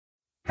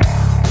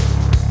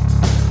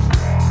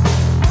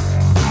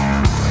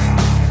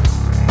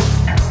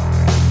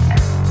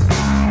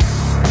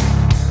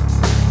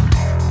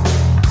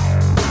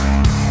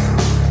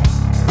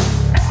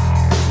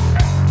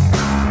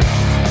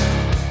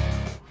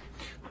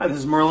Hi, this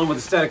is Merlin with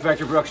the Static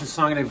Vector Production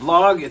Song and a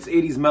Vlog. It's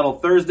 80s Metal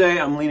Thursday.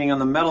 I'm leaning on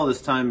the metal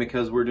this time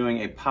because we're doing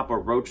a Papa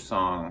Roach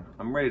song.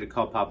 I'm ready to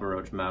call Papa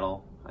Roach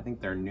metal. I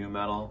think they're new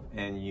metal,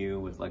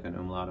 NU with like an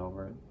umlaut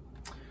over it.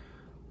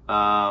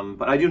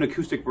 But I do an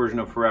acoustic version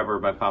of Forever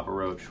by Papa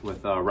Roach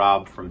with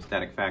Rob from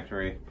Static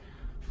Factory.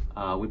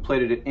 We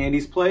played it at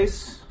Andy's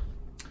place.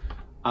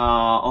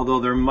 Although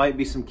there might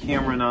be some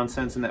camera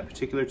nonsense in that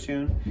particular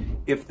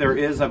tune. If there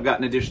is, I've got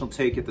an additional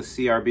take at the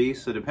CRB,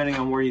 so depending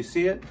on where you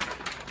see it,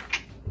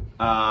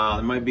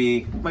 there might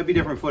be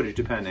different footage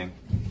depending.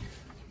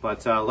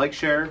 But like,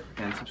 share,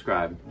 and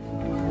subscribe.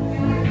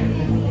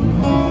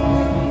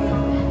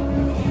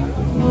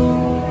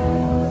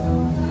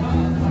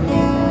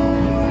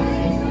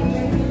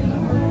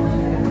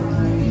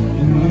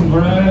 In the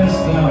brightest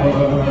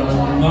hour,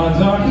 my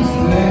darkest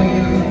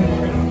day,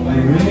 I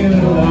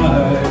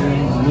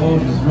realize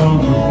what is wrong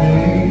with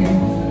me.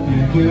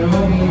 Can't get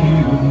over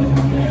you,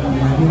 can't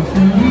get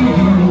you.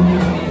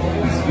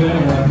 It's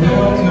been a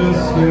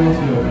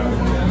helter-skelter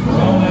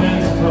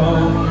romance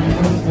from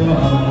the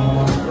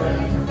start.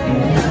 And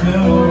these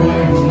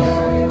memories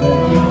that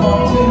keep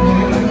haunting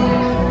me,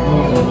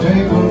 of the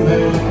paper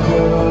man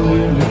cut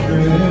in the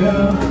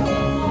crib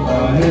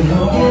by his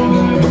own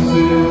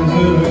nemesis.